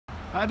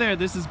Hi there,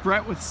 this is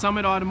Brett with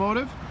Summit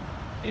Automotive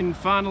in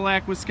Fond du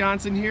Lac,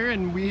 Wisconsin here,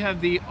 and we have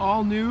the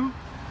all-new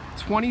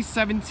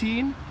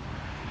 2017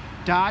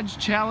 Dodge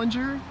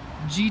Challenger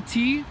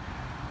GT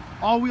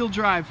all-wheel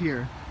drive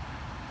here.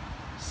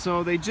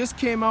 So they just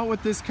came out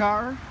with this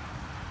car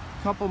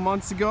a couple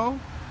months ago.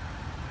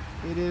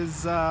 It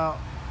is the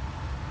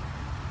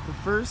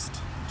first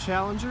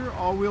Challenger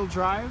all-wheel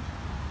drive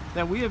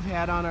that we have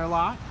had on our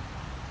lot.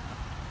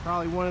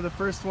 Probably one of the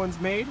first ones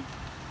made.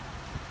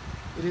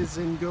 It is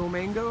in Go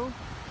Mango,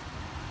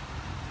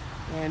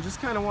 and just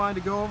kind of wanted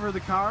to go over the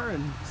car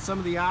and some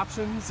of the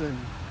options, and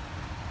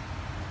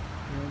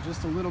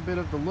just a little bit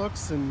of the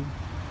looks and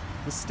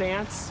the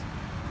stance.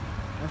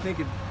 I think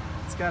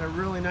it's got a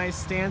really nice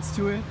stance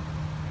to it,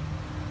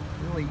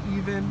 really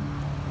even.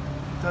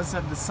 It does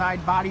have the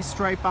side body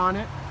stripe on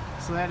it,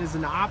 so that is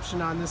an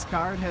option on this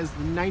car. It has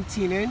the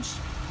 19-inch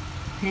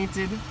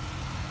painted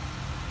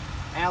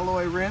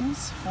alloy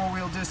rims,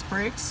 four-wheel disc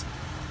brakes,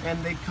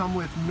 and they come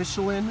with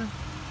Michelin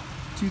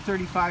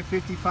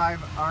 235/55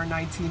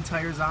 R19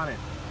 tires on it.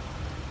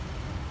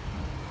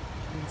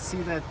 You can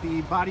see that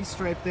the body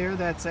stripe there,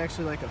 that's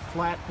actually like a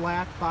flat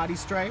black body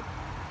stripe.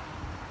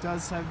 It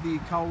does have the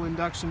cowl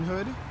induction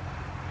hood,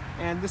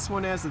 and this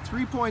one has a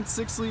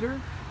 3.6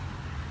 liter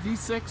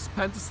V6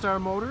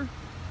 PENTASTAR motor.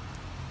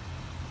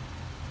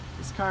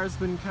 This car has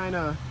been kind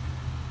of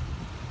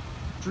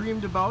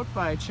dreamed about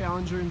by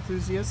Challenger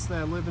enthusiasts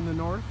that live in the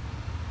north.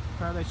 A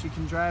car that you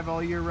can drive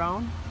all year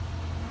round.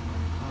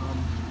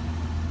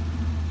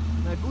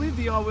 I believe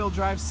the all-wheel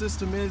drive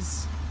system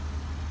is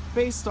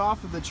based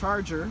off of the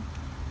Charger.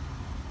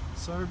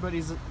 So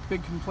everybody's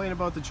big complaint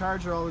about the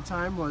Charger all the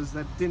time was that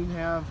it didn't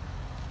have,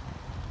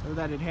 or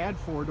that it had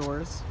four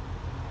doors.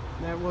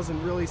 And that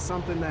wasn't really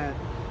something that,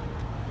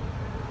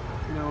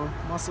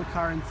 muscle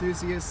car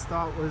enthusiasts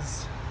thought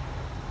was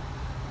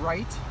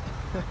right.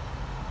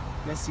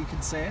 Guess you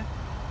could say.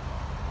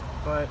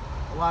 But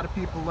a lot of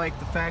people like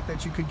the fact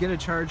that you could get a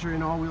Charger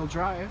in all-wheel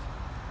drive.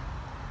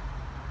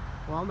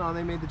 Well, no,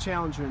 they made the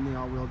Challenger in the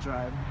all-wheel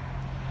drive.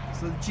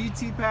 So the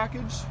GT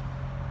package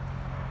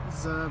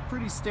is a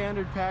pretty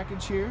standard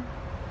package here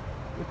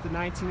with the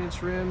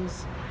 19-inch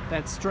rims.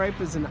 That stripe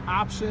is an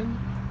option.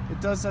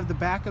 It does have the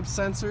backup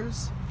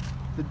sensors,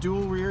 the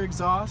dual rear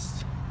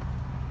exhaust.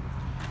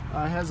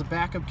 It has a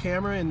backup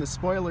camera in the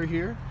spoiler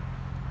here,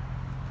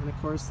 and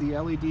of course the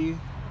LED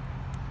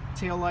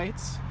tail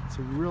lights. It's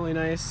a really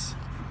nice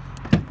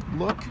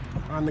look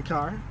on the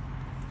car.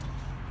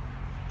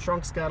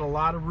 Trunk's got a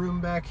lot of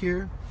room back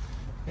here,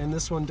 and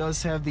this one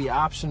does have the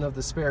option of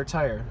the spare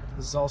tire.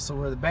 This is also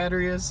where the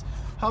battery is.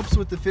 Helps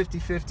with the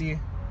 50-50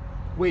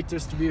 weight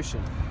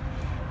distribution.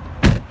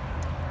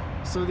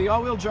 So the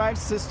all-wheel drive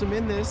system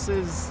in this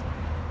is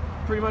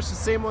pretty much the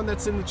same one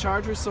that's in the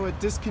Charger, so it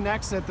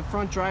disconnects at the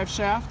front drive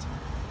shaft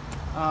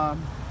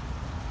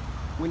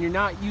when you're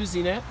not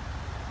using it.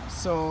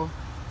 So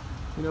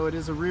it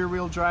is a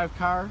rear-wheel drive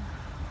car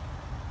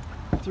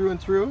through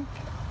and through.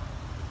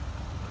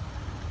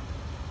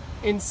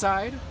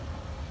 Inside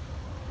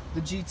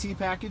the GT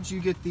package, you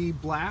get the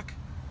black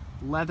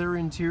leather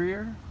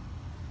interior.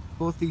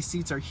 Both these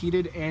seats are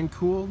heated and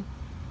cooled.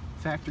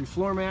 Factory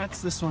floor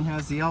mats. This one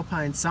has the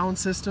Alpine sound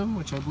system,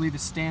 which I believe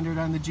is standard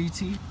on the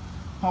GT.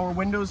 Power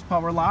windows,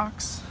 power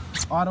locks,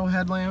 auto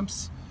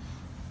headlamps.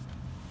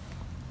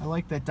 I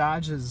like that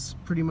Dodge has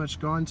pretty much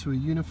gone to a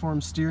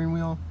uniform steering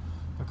wheel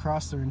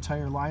across their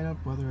entire lineup,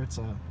 whether it's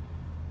a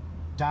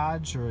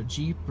Dodge or a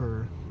Jeep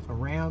or a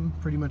Ram,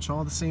 pretty much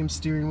all the same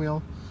steering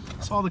wheel.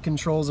 So all the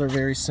controls are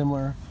very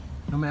similar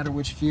no matter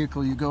which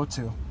vehicle you go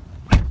to.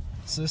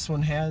 So this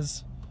one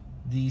has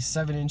the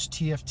 7-inch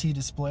TFT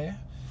display.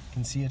 You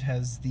can see it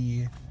has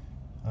the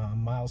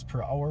miles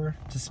per hour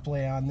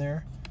display on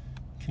there.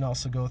 You can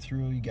also go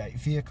through, you got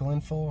vehicle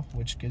info,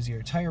 which gives you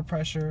your tire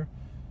pressure,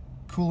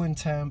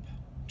 coolant temp,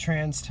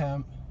 trans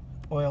temp,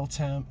 oil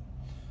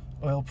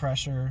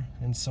pressure,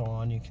 and so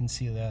on. You can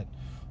see that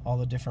all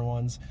the different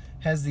ones.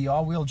 Has the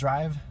all-wheel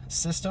drive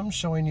system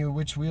showing you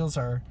which wheels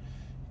are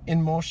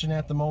in motion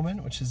at the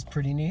moment, which is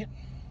pretty neat.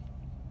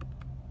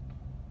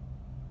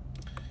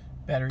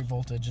 Battery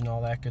voltage and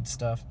all that good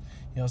stuff.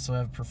 You also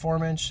have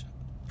performance,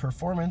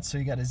 so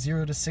you got a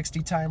 0 to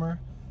 60 timer,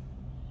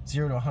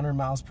 0 to 100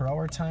 miles per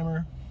hour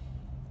timer,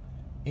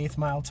 1/8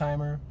 mile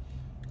timer,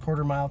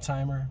 1/4 mile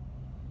timer,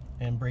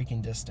 and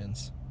braking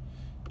distance.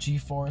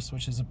 G-force,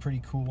 which is a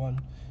pretty cool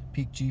one,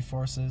 peak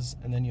G-forces,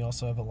 and then you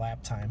also have a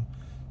lap time.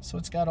 So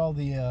it's got all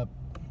the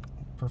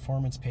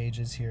performance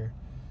pages here,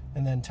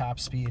 and then top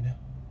speed.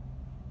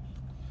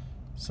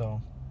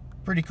 So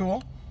pretty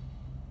cool.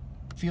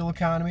 Fuel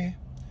economy,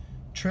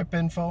 trip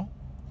info.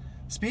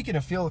 Speaking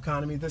of fuel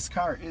economy, this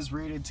car is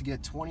rated to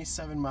get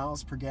 27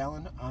 miles per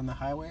gallon on the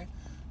highway,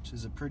 which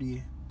is a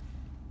pretty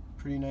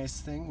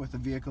nice thing with a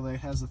vehicle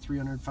that has a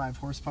 305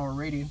 horsepower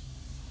rating.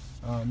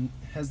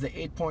 Has the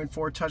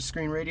 8.4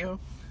 touchscreen radio.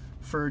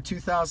 For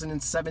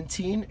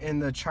 2017 in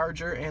the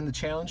Charger and the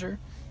Challenger,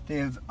 they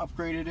have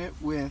upgraded it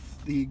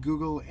with the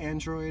Google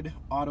Android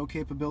Auto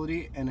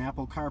capability and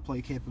Apple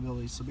CarPlay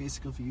capability. So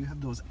basically, if you have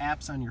those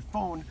apps on your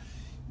phone,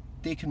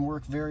 they can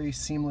work very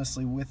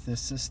seamlessly with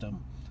this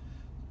system.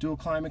 Dual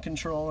climate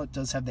control, it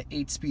does have the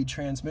 8-speed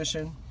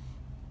transmission,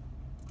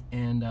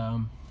 and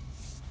I'll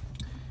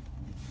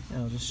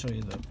just show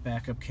you the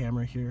backup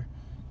camera here.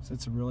 So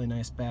it's a really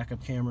nice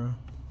backup camera,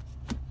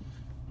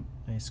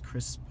 nice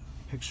crisp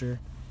picture,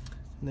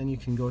 and then you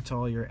can go to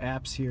all your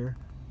apps here.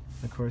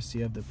 Of course,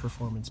 you have the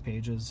performance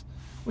pages,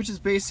 which is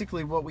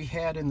basically what we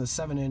had in the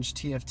 7-inch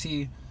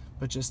TFT,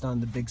 but just on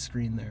the big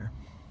screen there.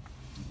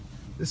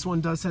 This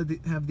one does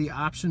have the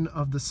option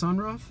of the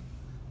sunroof,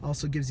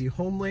 also gives you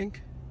home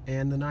link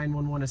and the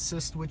 911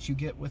 assist, which you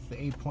get with the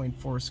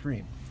 8.4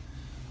 screen.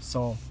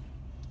 So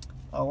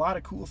a lot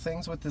of cool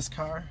things with this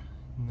car.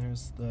 And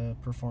there's the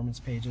performance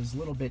pages. A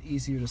little bit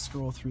easier to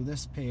scroll through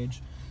this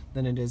page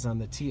than it is on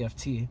the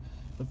TFT,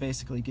 but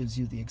basically gives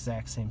you the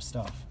exact same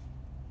stuff.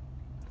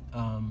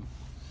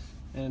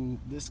 And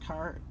this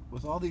car,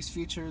 with all these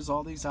features,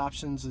 all these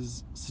options,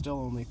 is still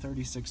only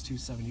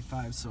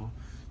 $36,275. So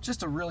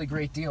just a really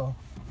great deal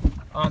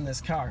on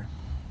this car.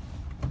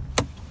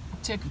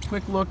 Take a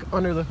quick look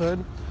under the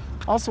hood.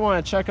 Also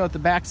want to check out the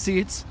back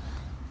seats.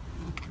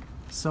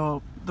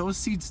 So those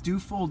seats do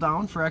fold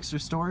down for extra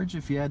storage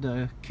if you had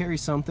to carry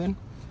something,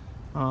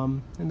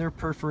 and they're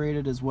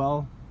perforated as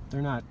well.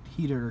 They're not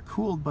heated or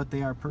cooled, but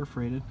they are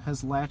perforated.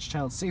 Has latch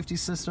child safety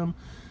system,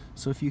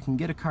 so if you can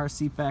get a car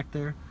seat back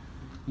there,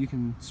 you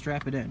can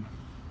strap it in.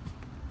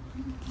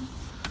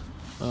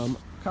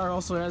 Car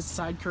also has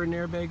side curtain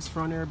airbags,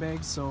 front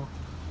airbags, so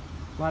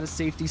a lot of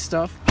safety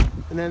stuff.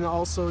 And then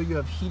also you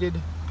have heated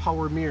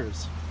power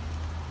mirrors.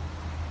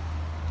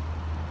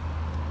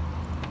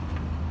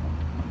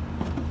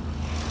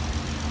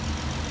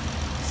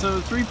 So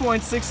the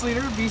 3.6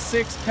 liter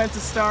V6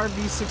 PENTASTAR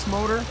V6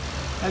 motor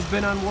has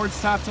been on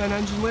Ward's Top 10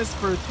 engine list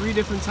for 3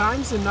 different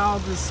times, and now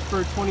this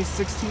for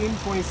 2016,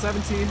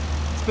 2017,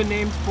 it's been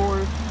named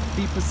for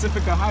the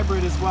Pacifica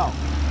Hybrid as well.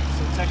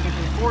 So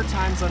technically 4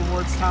 times on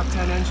Ward's Top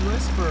 10 engine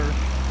list for,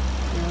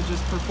 you know,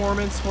 just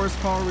performance,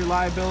 horsepower,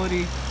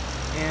 reliability,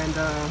 and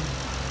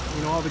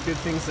you know, all the good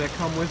things that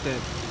come with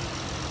it.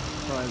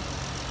 But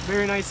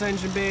very nice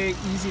engine bay,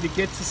 easy to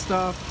get to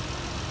stuff.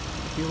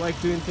 If you like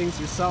doing things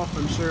yourself,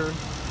 I'm sure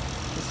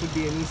this would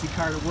be an easy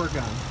car to work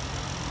on.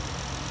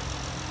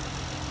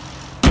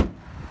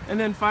 And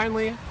then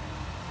finally,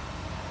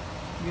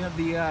 we have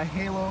the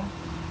halo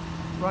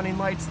running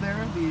lights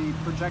there, the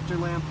projector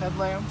lamp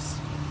headlamps,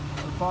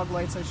 or fog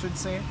lights I should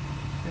say,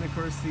 and of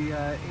course the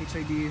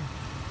HID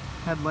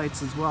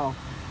headlights as well.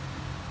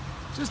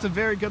 Just a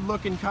very good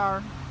looking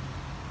car.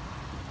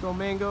 Go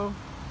Mango,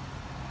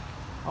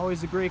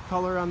 always a great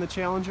color on the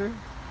Challenger.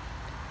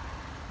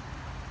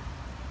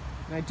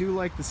 And I do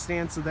like the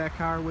stance of that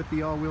car with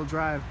the all-wheel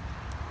drive.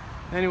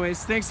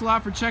 Anyways, thanks a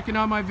lot for checking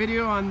out my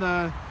video on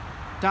the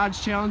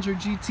Dodge Challenger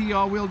GT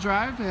all-wheel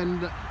drive,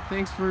 and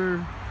thanks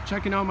for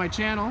checking out my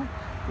channel,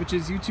 which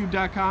is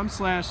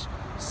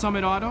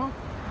youtube.com/SummitAuto.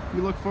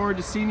 We look forward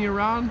to seeing you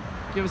around.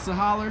 Give us a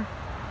holler,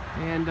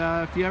 and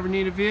if you ever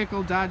need a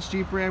vehicle, Dodge,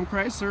 Jeep, Ram,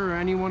 Chrysler, or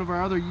any one of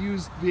our other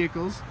used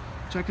vehicles,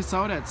 check us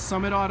out at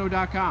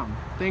SummitAuto.com.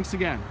 Thanks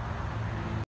again.